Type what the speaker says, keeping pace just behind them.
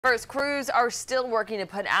First, crews are still working to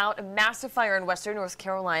put out a massive fire in western North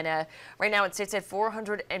Carolina. Right now it sits at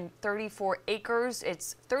 434 acres.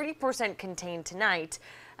 It's 30% contained tonight,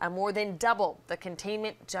 more than double the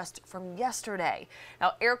containment just from yesterday.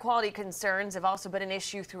 Now, air quality concerns have also been an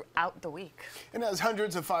issue throughout the week. And as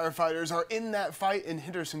hundreds of firefighters are in that fight in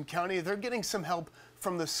Henderson County, they're getting some help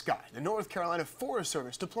from the sky. The North Carolina Forest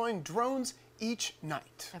Service deploying drones each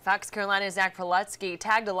night. Fox Carolina's Zach Perlutsky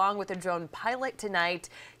tagged along with a drone pilot tonight.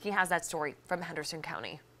 He has that story from Henderson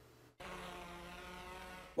County.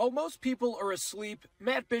 While most people are asleep,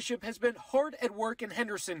 Matt Bishop has been hard at work in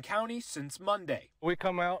Henderson County since Monday. We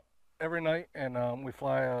come out every night and we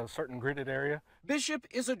fly a certain gridded area. Bishop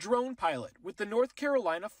is a drone pilot with the North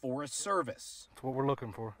Carolina Forest Service. That's what we're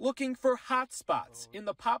looking for. Looking for hot spots in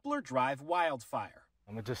the Poplar Drive wildfire.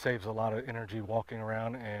 It just saves a lot of energy walking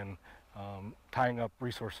around and tying up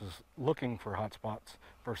resources looking for hot spots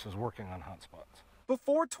versus working on hot spots.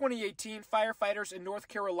 Before 2018, firefighters in North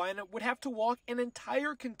Carolina would have to walk an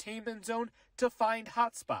entire containment zone to find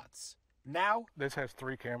hot spots. Now, this has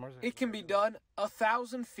 3 cameras. It can be done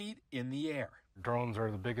 1,000 feet in the air. Drones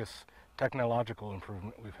are the biggest technological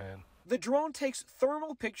improvement we've had. The drone takes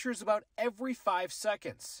thermal pictures about every 5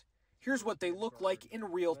 seconds. Here's what they look like in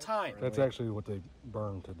real time. That's actually what they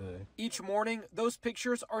burned today. Each morning, those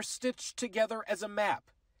pictures are stitched together as a map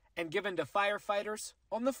and given to firefighters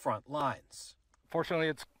on the front lines.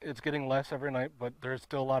 Fortunately, it's getting less every night, but there's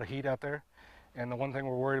still a lot of heat out there. And the one thing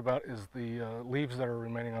we're worried about is the leaves that are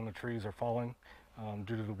remaining on the trees are falling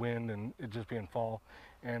due to the wind and it just being fall.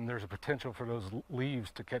 And there's a potential for those leaves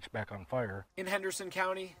to catch back on fire. In Henderson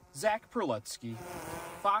County, Zach Perlutsky,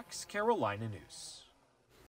 Fox Carolina News.